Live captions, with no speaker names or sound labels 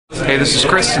Hey, this is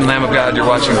Kristen, Lamb of God. You're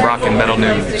watching Rock and Metal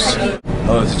News.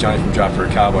 Hello, this is Johnny from Drop for a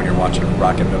Cowboy, and you're watching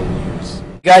Rock and Metal News.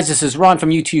 Guys, this is Ron from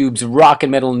YouTube's Rock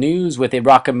and Metal News with a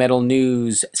Rock and Metal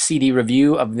News CD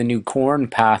review of the new Korn,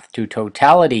 Path to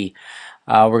Totality.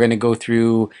 We're going to go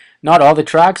through not all the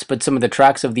tracks, but some of the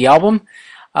tracks of the album.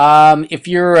 If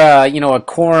you're, a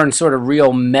Korn sort of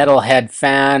real metalhead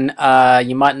fan,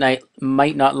 you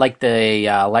might not like the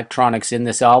electronics in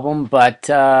this album, but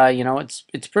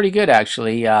it's pretty good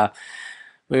actually.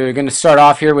 We're going to start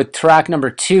off here with track number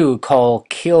 2 called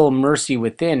 "Kill Mercy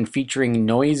Within" featuring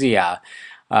Noisia.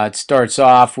 It starts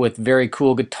off with very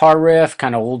cool guitar riff,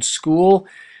 kind of old school.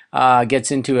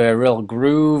 Gets into a real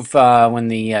groove when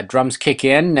the drums kick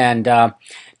in, and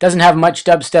doesn't have much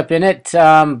dubstep in it,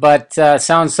 but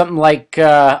sounds something like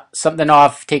something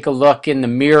off Take a Look in the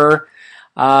Mirror.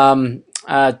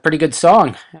 Pretty good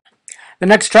song. The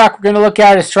next track we're going to look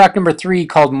at is track number 3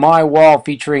 called "My Wall"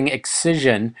 featuring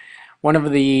Excision. One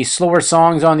of the slower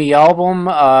songs on the album.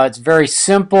 It's very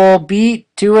simple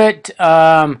beat to it.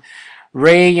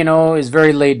 Ray, is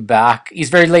very laid back. He's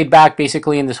very laid back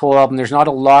basically in this whole album. There's not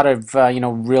a lot of,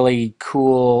 really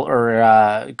cool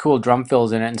or cool drum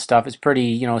fills in it and stuff. It's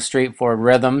pretty, straightforward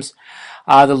rhythms.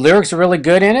 The lyrics are really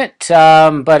good in it,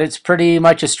 but it's pretty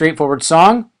much a straightforward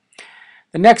song.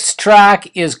 The next track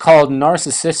is called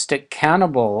 "Narcissistic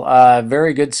Cannibal."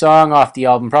 Very good song off the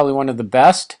album, probably one of the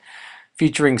best,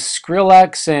 featuring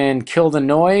Skrillex and Kill the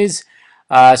Noise.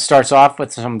 Starts off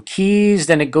with some keys,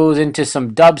 then it goes into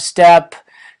some dubstep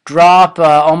drop,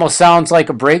 almost sounds like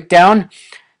a breakdown.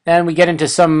 Then we get into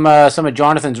some of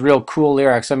Jonathan's real cool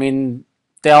lyrics. I mean,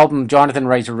 the album, Jonathan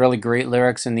writes really great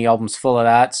lyrics, and the album's full of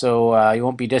that, so you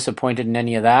won't be disappointed in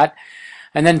any of that.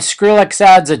 And then Skrillex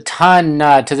adds a ton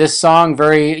to this song,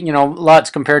 very, lots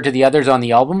compared to the others on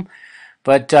the album,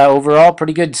 but overall,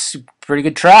 pretty good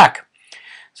track.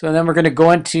 So then we're going to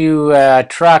go into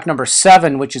track number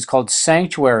 7, which is called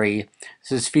 "Sanctuary."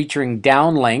 This is featuring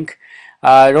Downlink.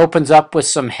 It opens up with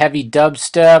some heavy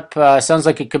dubstep. Sounds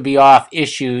like it could be off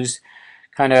Issues,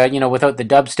 kind of, without the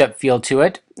dubstep feel to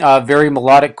it. Very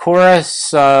melodic chorus,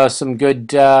 some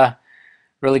good,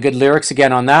 really good lyrics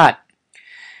again on that.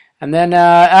 And then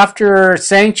after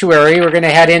 "Sanctuary," we're going to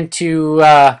head into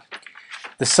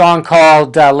the song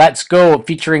called "Let's Go"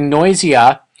 featuring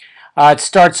Noisia. It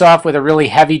starts off with a really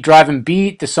heavy driving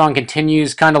beat. The song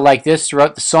continues kind of like this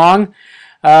throughout the song.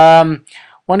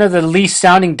 One of the least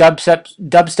sounding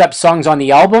dubstep songs on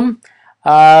the album.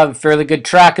 Fairly good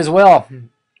track as well.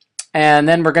 And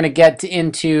then we're going to get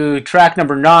into track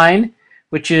number 9,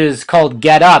 which is called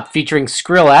 "Get Up" featuring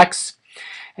Skrillex.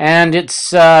 And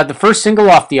it's the first single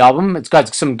off the album. It's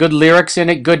got some good lyrics in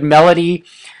it, good melody.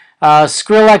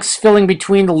 Skrillex filling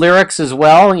between the lyrics as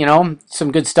well,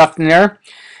 some good stuff in there.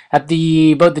 At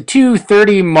about the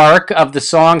 2:30 mark of the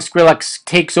song, Skrillex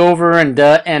takes over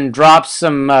and drops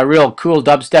some real cool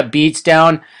dubstep beats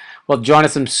down, while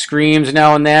Jonathan screams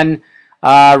now and then.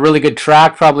 Really good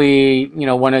track, probably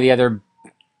one of the other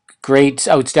great,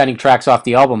 outstanding tracks off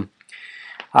the album.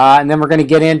 And then we're going to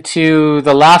get into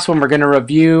the last one we're going to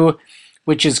review,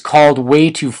 which is called "Way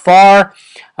Too Far."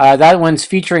 That one's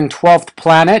featuring 12th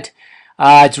Planet.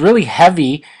 It's really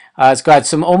heavy. It's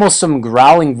got almost some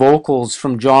growling vocals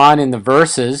from John in the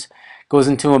verses. Goes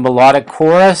into a melodic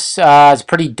chorus. It's a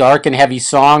pretty dark and heavy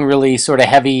song. Really sort of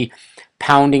heavy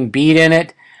pounding beat in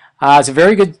it. It's a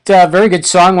very good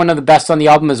song. One of the best on the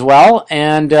album as well.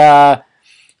 And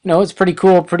it's pretty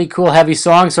cool heavy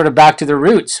song. Sort of back to their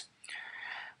roots.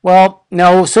 Well,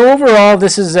 no. So overall,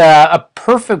 this is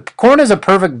Korn is a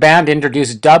perfect band to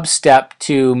introduce dubstep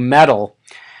to metal.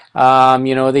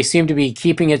 They seem to be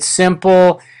keeping it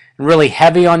simple. Really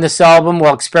heavy on this album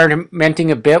while experimenting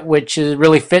a bit, which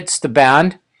really fits the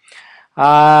band.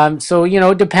 So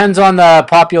it depends on the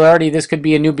popularity. This could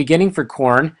be a new beginning for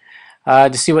Korn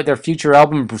to see what their future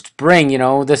albums bring.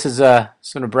 This is a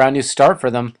sort of brand new start for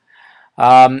them.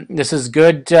 This is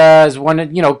good as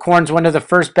Korn's one of the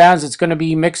first bands that's going to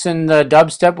be mixing the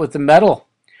dubstep with the metal.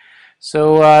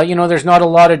 So there's not a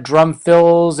lot of drum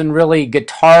fills and really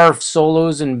guitar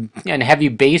solos and heavy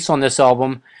bass on this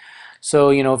album.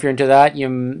 So, if you're into that, it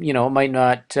might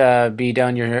not be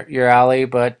down your alley,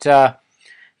 but yeah,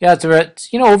 it's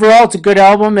overall it's a good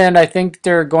album, and I think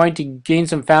they're going to gain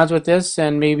some fans with this,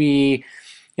 and maybe,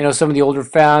 some of the older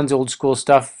fans, old school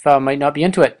stuff, might not be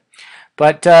into it.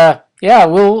 But yeah,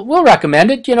 we'll recommend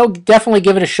it. Definitely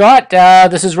give it a shot.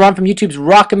 This is Ron from YouTube's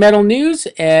Rock and Metal News,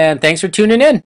 and thanks for tuning in.